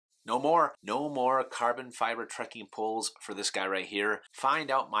No more carbon fiber trekking poles for this guy right here.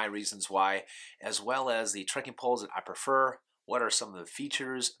 Find out my reasons why, as well as the trekking poles that I prefer. What are some of the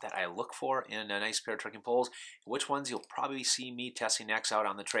features that I look for in a nice pair of trekking poles? Which ones you'll probably see me testing next out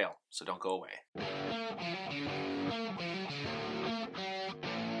on the trail. So don't go away.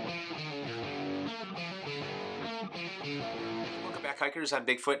 Welcome back, hikers. I'm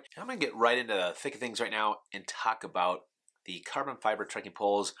Bigfoot. I'm going to get right into the thick of things right now and talk about the carbon fiber trekking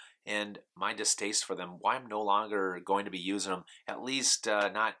poles and my distaste for them, why I'm no longer going to be using them, at least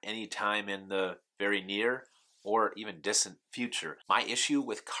not any time in the very near or even distant future. My issue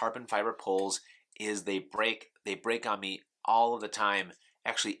with carbon fiber poles is they break on me all of the time.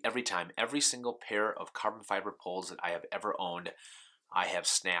 Actually, every time. Every single pair of carbon fiber poles that I have ever owned, I have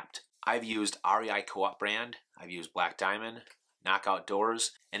snapped. I've used REI Co-op brand, I've used Black Diamond, Knockout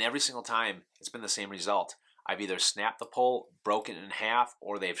Doors, and every single time it's been the same result. I've either snapped the pole, broken it in half,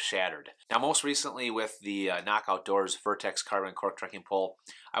 or they've shattered. Now, most recently with the Knockout Doors Vertex Carbon Cork Trekking Pole,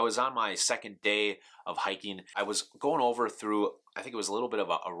 I was on my second day of hiking. I was going over through, I think it was a little bit of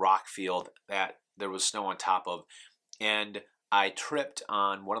a rock field that there was snow on top of, and I tripped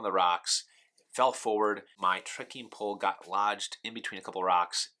on one of the rocks, fell forward, my trekking pole got lodged in between a couple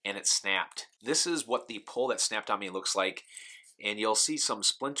rocks, and it snapped. This is what the pole that snapped on me looks like, and you'll see some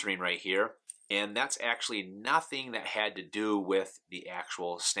splintering right here. And that's actually nothing that had to do with the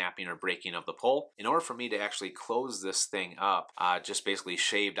actual snapping or breaking of the pole. In order for me to actually close this thing up, just basically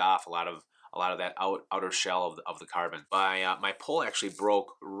shaved off a lot of that outer shell of the carbon. My pole actually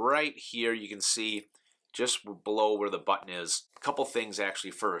broke right here. You can see just below where the button is. A couple things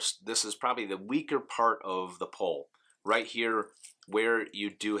actually first. This is probably the weaker part of the pole. Right here where you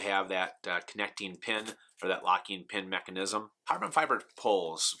do have that connecting pin or that locking pin mechanism. Carbon fiber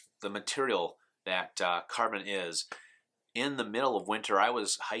poles, the material that carbon is, in the middle of winter, I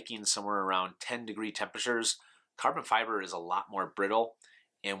was hiking somewhere around 10-degree temperatures. Carbon fiber is a lot more brittle,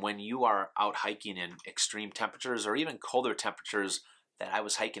 and when you are out hiking in extreme temperatures or even colder temperatures that I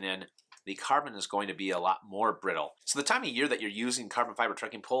was hiking in, the carbon is going to be a lot more brittle. So the time of year that you're using carbon fiber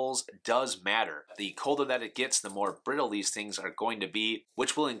trekking poles does matter. The colder that it gets, the more brittle these things are going to be,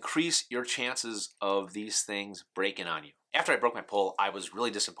 which will increase your chances of these things breaking on you. After I broke my pole, I was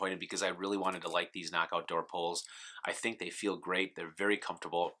really disappointed because I really wanted to like these Knockout Door poles. I think they feel great. They're very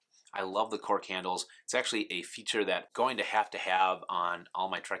comfortable. I love the cork handles. It's actually a feature that I'm going to have on all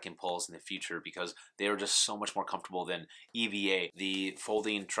my trekking poles in the future because they are just so much more comfortable than EVA, the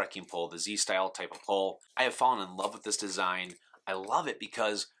folding trekking pole, the Z-style type of pole. I have fallen in love with this design. I love it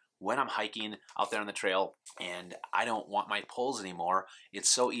because when I'm hiking out there on the trail and I don't want my poles anymore, it's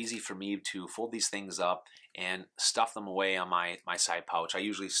so easy for me to fold these things up and stuff them away on my side pouch. I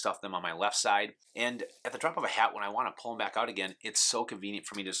usually stuff them on my left side, and at the drop of a hat when I want to pull them back out again, it's so convenient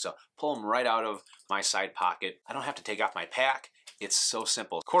for me just to pull them right out of my side pocket. I don't have to take off my pack. It's so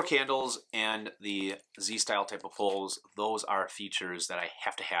simple. Cork handles and the Z-style type of poles, those are features that I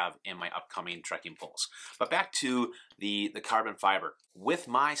have to have in my upcoming trekking poles. But back to the carbon fiber. With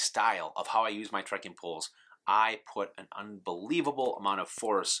my style of how I use my trekking poles, I put an unbelievable amount of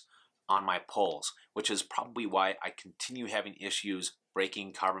force on my poles, which is probably why I continue having issues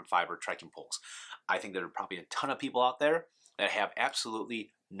breaking carbon fiber trekking poles. I think there are probably a ton of people out there that have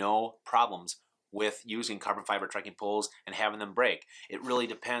absolutely no problems with using carbon fiber trekking poles and having them break. It really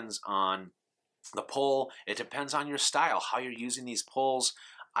depends on the pole. It depends on your style, how you're using these poles.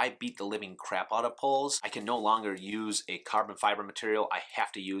 I beat the living crap out of poles. I can no longer use a carbon fiber material. I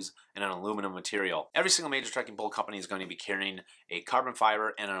have to use an aluminum material. Every single major trekking pole company is going to be carrying a carbon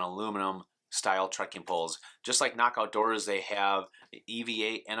fiber and an aluminum style trekking poles. Just like Knockout Doors, they have an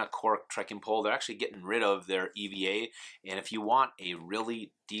EVA and a cork trekking pole. They're actually getting rid of their EVA, and if you want a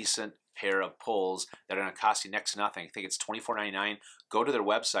really decent pair of poles that are going to cost you next to nothing, I think it's $24.99, go to their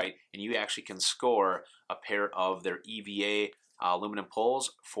website and you actually can score a pair of their EVA aluminum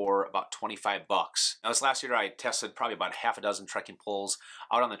poles for about 25 bucks. Now this last year I tested probably about half a dozen trekking poles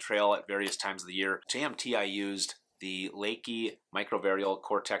out on the trail at various times of the year. To AMT I used the Lakey Microvarial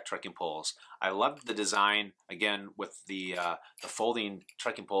Cortec trekking poles. I loved the design, again with the folding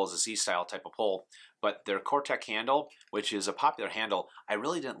trekking pole is a Z-style type of pole, but their Cortec handle, which is a popular handle, I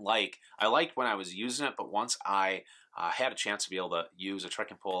really didn't like. I liked when I was using it, but once I had a chance to be able to use a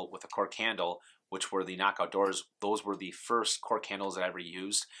trekking pole with a cork handle, which were the Knockout Doors, those were the first cork handles that I ever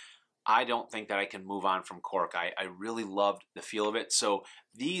used. I don't think that I can move on from cork. I really loved the feel of it. So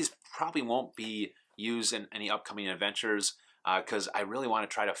these probably won't be used in any upcoming adventures because I really want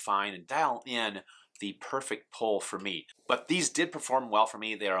to try to find and dial in the perfect pole for me. But these did perform well for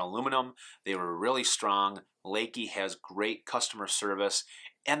me. They are aluminum. They were really strong. Lakey has great customer service,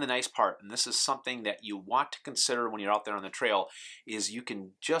 And the nice part, and this is something that you want to consider when you're out there on the trail, is you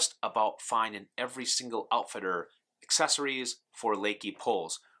can just about find in every single outfitter accessories for Lakey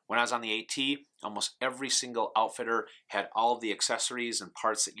poles. When I was on the AT, almost every single outfitter had all of the accessories and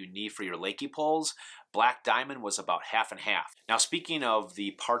parts that you need for your Lakey poles. Black Diamond was about half and half. Now, speaking of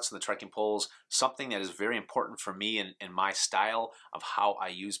the parts of the trekking poles, something that is very important for me in my style of how I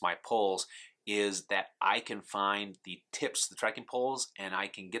use my poles is that I can find the tips, the trekking poles, and I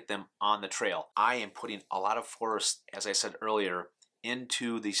can get them on the trail. I am putting a lot of force, as I said earlier,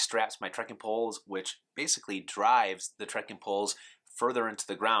 into the straps, my trekking poles, which basically drives the trekking poles further into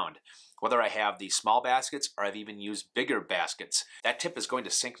the ground. Whether I have the small baskets or I've even used bigger baskets, that tip is going to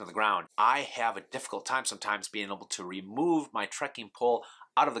sink into the ground. I have a difficult time sometimes being able to remove my trekking pole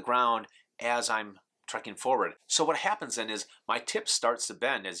out of the ground as I'm trekking forward. So what happens then is my tip starts to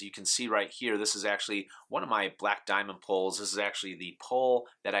bend. As you can see right here, this is actually one of my Black Diamond poles. This is actually the pole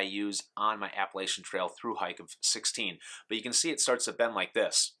that I use on my Appalachian Trail through hike of 16. But you can see it starts to bend like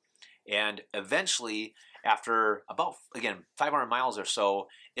this. And eventually, after about, again, 500 miles or so,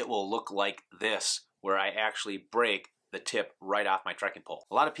 it will look like this, where I actually break the tip right off my trekking pole.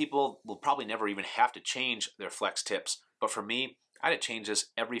 A lot of people will probably never even have to change their flex tips, but for me, I had to change this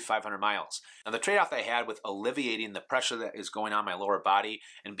every 500 miles. Now, the trade-off I had with alleviating the pressure that is going on my lower body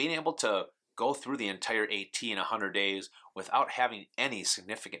and being able to go through the entire AT in 100 days without having any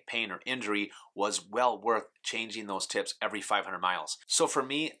significant pain or injury was well worth changing those tips every 500 miles. So for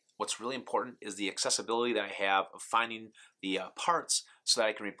me, what's really important is the accessibility that I have of finding the parts so that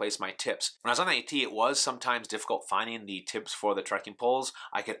I can replace my tips. When I was on the AT, it was sometimes difficult finding the tips for the trekking poles.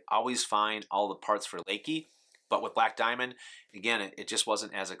 I could always find all the parts for Lakey, but with Black Diamond, again, it just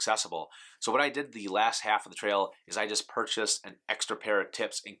wasn't as accessible. So what I did the last half of the trail is I just purchased an extra pair of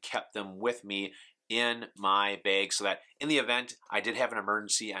tips and kept them with me in my bag so that in the event I did have an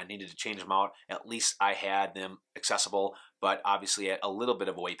emergency, I needed to change them out, at least I had them accessible, but obviously at a little bit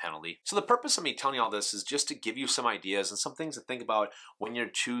of a weight penalty. So the purpose of me telling you all this is just to give you some ideas and some things to think about when you're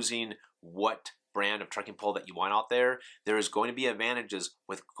choosing what brand of trekking pole that you want out there. There is going to be advantages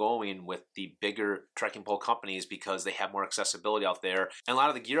with going with the bigger trekking pole companies because they have more accessibility out there. And a lot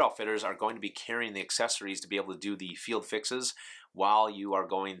of the gear outfitters are going to be carrying the accessories to be able to do the field fixes while you are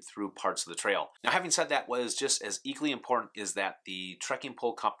going through parts of the trail. Now, having said that, what is just as equally important is that the trekking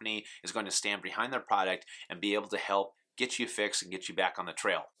pole company is going to stand behind their product and be able to help get you fixed and get you back on the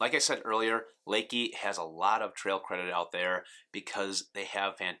trail. Like I said earlier, Lakey has a lot of trail credit out there because they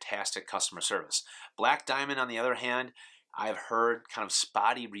have fantastic customer service. Black Diamond, on the other hand, I've heard kind of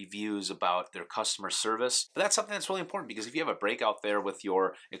spotty reviews about their customer service, but that's something that's really important because if you have a break out there with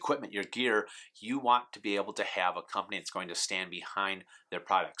your equipment, your gear, you want to be able to have a company that's going to stand behind their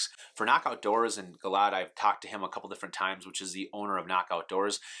products. For Knock Outdoors and Galad, I've talked to him a couple different times, which is the owner of Knock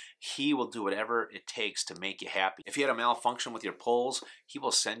Outdoors. He will do whatever it takes to make you happy. If you had a malfunction with your poles, he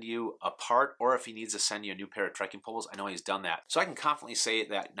will send you a part, or if he needs to send you a new pair of trekking poles, I know he's done that. So I can confidently say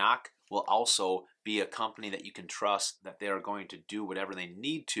that Knock will also be a company that you can trust that they are going to do whatever they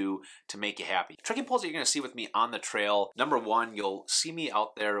need to make you happy. Trekking poles that you're going to see with me on the trail, number one, you'll see me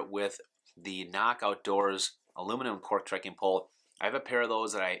out there with the Knock Outdoors aluminum cork trekking pole. I have a pair of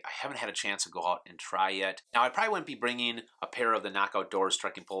those that I haven't had a chance to go out and try yet. Now, I probably wouldn't be bringing a pair of the Knock Outdoors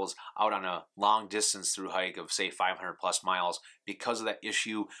trekking poles out on a long distance through hike of, say, 500 plus miles because of that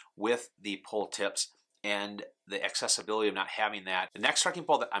issue with the pole tips and the accessibility of not having that. The next trekking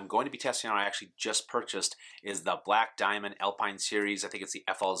pole that I'm going to be testing out, I actually just purchased, is the Black Diamond Alpine Series. I think it's the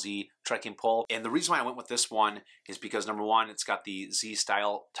FLZ trekking pole. And the reason why I went with this one is because number one, it's got the Z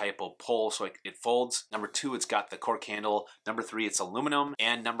style type of pole, so it folds. Number two, it's got the cork handle. Number three, it's aluminum.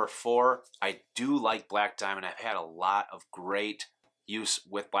 And number four, I do like Black Diamond. I've had a lot of great use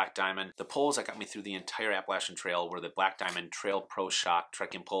with Black Diamond. The poles that got me through the entire Appalachian Trail were the Black Diamond Trail Pro Shock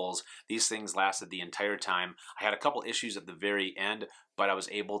trekking poles. These things lasted the entire time. I had a couple issues at the very end, but I was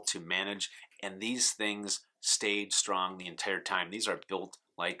able to manage, and these things stayed strong the entire time. These are built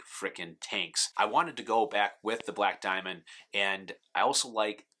like frickin' tanks. I wanted to go back with the Black Diamond, and I also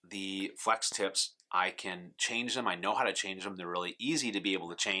like the flex tips. I can change them. I know how to change them. They're really easy to be able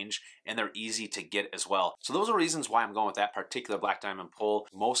to change, and they're easy to get as well. So those are reasons why I'm going with that particular Black Diamond pole.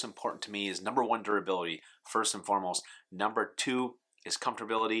 Most important to me is number one, durability, first and foremost. Number two is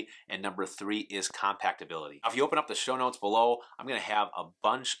comfortability, and number three is compactability. Now, if you open up the show notes below, I'm going to have a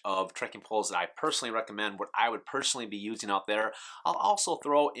bunch of trekking poles that I personally recommend, what I would personally be using out there. I'll also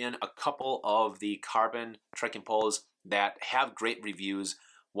throw in a couple of the carbon trekking poles that have great reviews,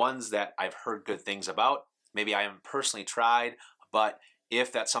 ones that I've heard good things about. Maybe I haven't personally tried, but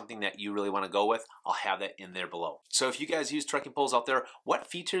If that's something that you really want to go with, I'll have that in there below. So if you guys use trekking poles out there, what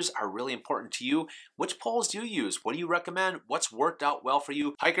features are really important to you? Which poles do you use? What do you recommend? What's worked out well for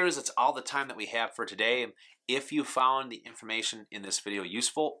you? Hikers, that's all the time that we have for today. If you found the information in this video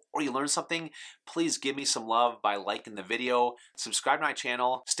useful or you learned something, please give me some love by liking the video, subscribe to my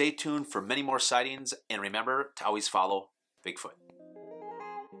channel, stay tuned for many more sightings, and remember to always follow Bigfoot.